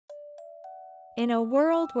In a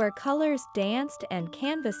world where colors danced and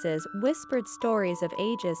canvases whispered stories of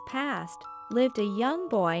ages past, lived a young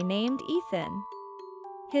boy named Ethan.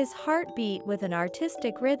 His heart beat with an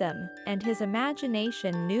artistic rhythm, and his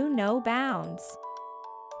imagination knew no bounds.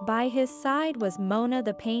 By his side was Mona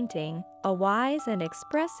the painting, a wise and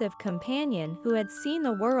expressive companion who had seen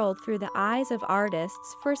the world through the eyes of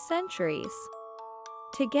artists for centuries.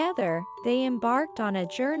 Together, they embarked on a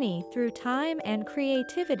journey through time and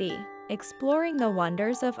creativity, exploring the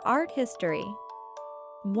wonders of art history.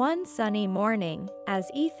 One sunny morning,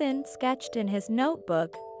 as Ethan sketched in his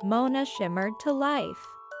notebook, Mona shimmered to life.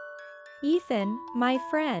 "Ethan, my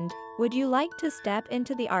friend, would you like to step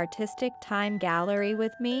into the artistic time gallery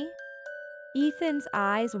with me?" Ethan's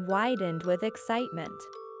eyes widened with excitement.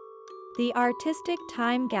 "The artistic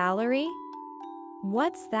time gallery?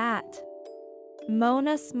 What's that?"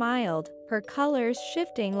 Mona smiled, her colors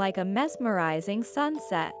shifting like a mesmerizing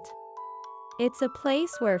sunset. "It's a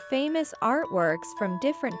place where famous artworks from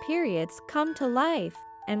different periods come to life,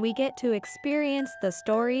 and we get to experience the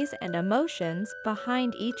stories and emotions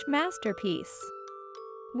behind each masterpiece."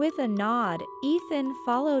 With a nod, Ethan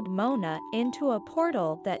followed Mona into a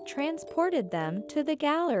portal that transported them to the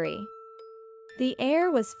gallery. The air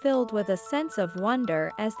was filled with a sense of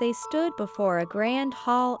wonder as they stood before a grand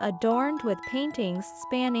hall adorned with paintings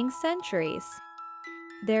spanning centuries.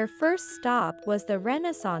 Their first stop was the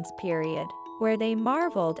Renaissance period, where they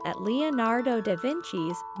marveled at Leonardo da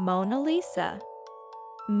Vinci's Mona Lisa.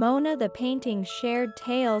 Mona the painting shared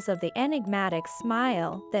tales of the enigmatic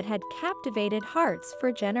smile that had captivated hearts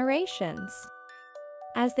for generations.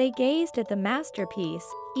 As they gazed at the masterpiece,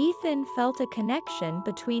 Ethan felt a connection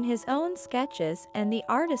between his own sketches and the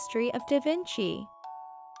artistry of Da Vinci.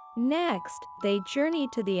 Next, they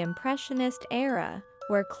journeyed to the Impressionist era,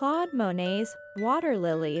 where Claude Monet's water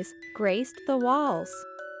lilies graced the walls.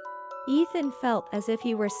 Ethan felt as if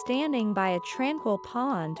he were standing by a tranquil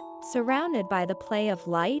pond, surrounded by the play of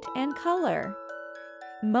light and color.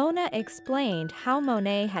 Mona explained how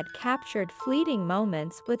Monet had captured fleeting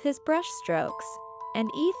moments with his brushstrokes, and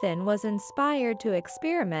Ethan was inspired to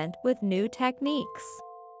experiment with new techniques.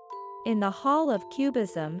 In the Hall of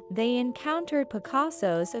Cubism, they encountered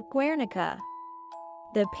Picasso's Guernica.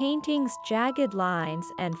 The painting's jagged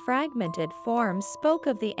lines and fragmented forms spoke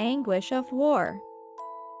of the anguish of war.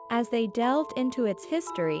 As they delved into its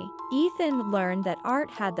history, Ethan learned that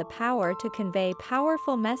art had the power to convey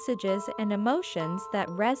powerful messages and emotions that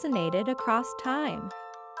resonated across time.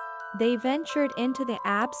 They ventured into the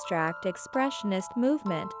abstract expressionist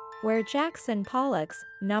movement, where Jackson Pollock's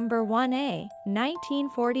Number 1A,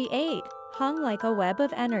 1948, hung like a web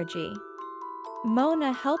of energy.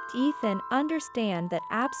 Mona helped Ethan understand that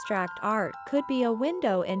abstract art could be a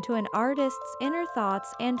window into an artist's inner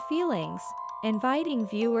thoughts and feelings, inviting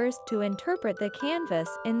viewers to interpret the canvas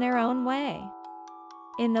in their own way.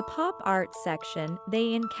 In the pop art section,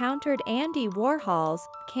 they encountered Andy Warhol's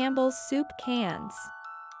Campbell's Soup Cans.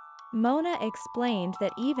 Mona explained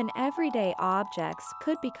that even everyday objects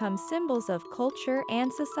could become symbols of culture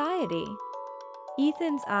and society.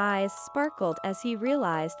 Ethan's eyes sparkled as he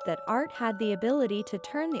realized that art had the ability to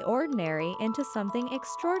turn the ordinary into something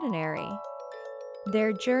extraordinary.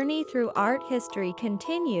 Their journey through art history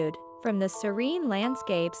continued, from the serene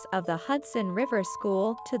landscapes of the Hudson River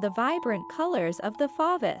School to the vibrant colors of the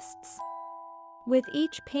Fauvists. With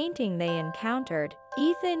each painting they encountered,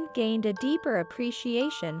 Ethan gained a deeper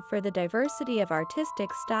appreciation for the diversity of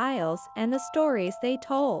artistic styles and the stories they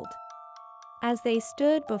told. As they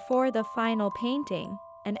stood before the final painting,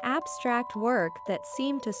 an abstract work that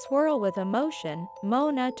seemed to swirl with emotion,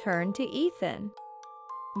 Mona turned to Ethan.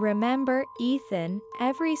 "Remember, Ethan,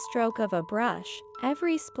 every stroke of a brush,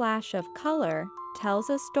 every splash of color, tells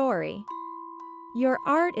a story. Your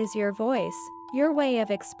art is your voice, your way of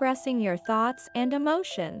expressing your thoughts and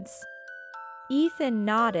emotions." Ethan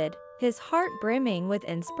nodded, his heart brimming with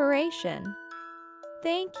inspiration.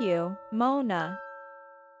 "Thank you, Mona.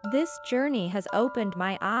 This journey has opened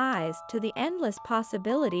my eyes to the endless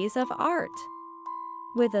possibilities of art."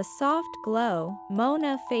 With a soft glow,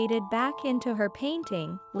 Mona faded back into her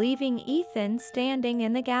painting, leaving Ethan standing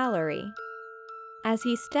in the gallery. As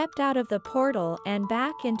he stepped out of the portal and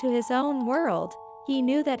back into his own world, he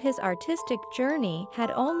knew that his artistic journey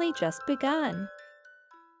had only just begun.